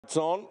It's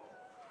on,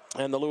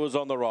 and the lure's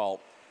on the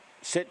roll.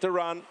 Set to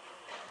run,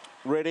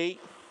 ready.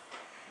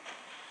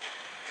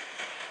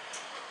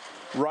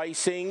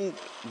 Racing,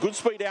 good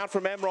speed out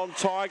from Amron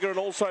Tiger and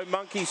also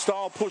Monkey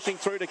Style pushing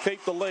through to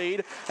keep the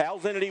lead.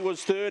 Alzenity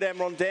was third,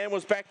 Amron Dan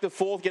was back to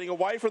fourth. Getting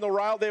away from the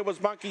rail there was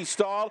Monkey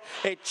Style.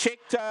 It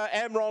checked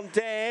Amron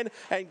Dan,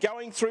 and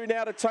going through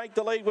now to take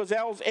the lead was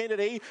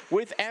Alzenity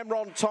with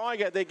Amron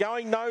Tiger. They're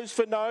going nose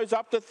for nose.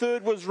 Up to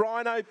third was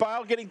Rhino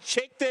Bale. Getting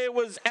checked there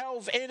was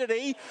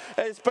Alzenity.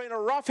 It's been a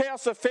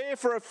roughhouse affair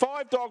for a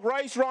 5-dog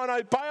race.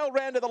 Rhino Bale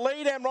round to the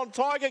lead. Amron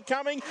Tiger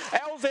coming.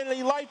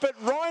 Alzenity late, but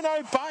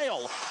Rhino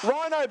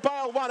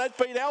Bale won it,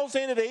 beat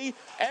Alzenity,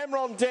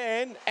 Amron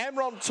Dan,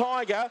 Amron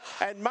Tiger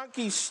and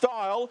Monkey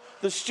Style.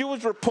 The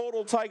Stewards Report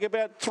will take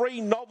about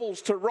 3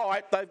 novels to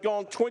write. They've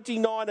gone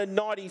 29 and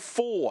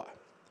 94.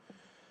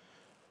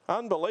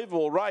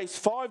 Unbelievable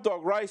race,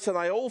 5-dog race, and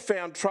they all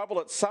found trouble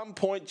at some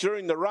point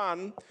during the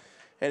run.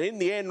 And in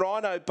the end,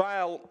 Rhino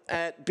Bale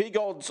at big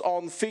odds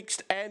on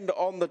fixed and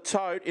on the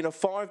tote. In a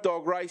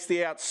 5-dog race,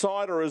 the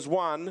outsider has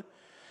won.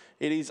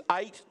 It is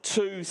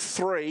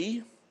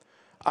 8-2-3.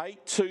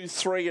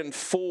 8-2-3 and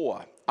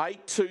 4.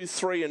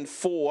 8-2-3 and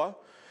 4.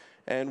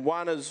 And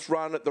one is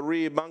run at the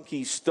rear,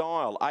 Monkey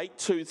Style.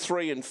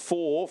 8-2-3 and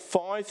 4.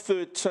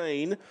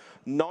 5-13,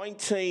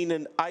 19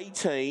 and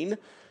 18.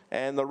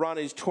 And the run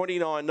is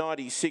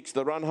 29.96.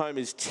 The run home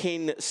is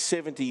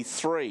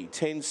 10.73.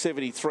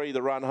 10.73,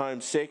 the run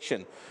home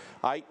section.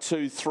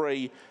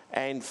 8-2-3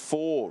 and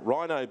 4.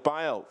 Rhino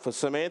Bale for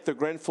Samantha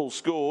Grenfell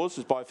scores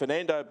is by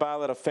Fernando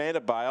Bale at a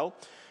Fanta Bale.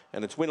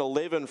 And it's win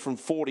 11 from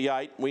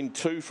 48, win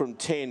 2 from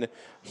 10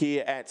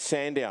 here at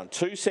Sandown.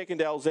 2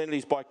 second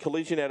Alzenities by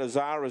Collision at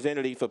Azara's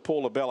Entity for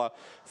Paula Bella.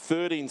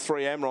 13-3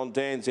 Amron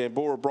Dan,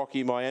 Zambora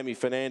Brocky, Miami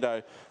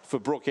Fernando for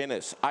Brooke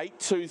Ennis.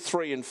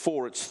 8-2-3 and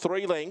 4. It's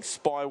 3 lengths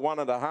by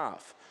 1.5.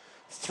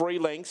 3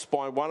 lengths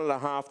by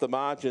 1.5 the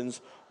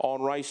margins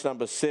on race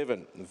number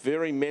 7.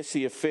 Very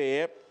messy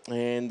affair.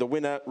 And the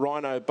winner,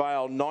 Rhino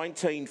Bale,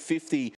 1950.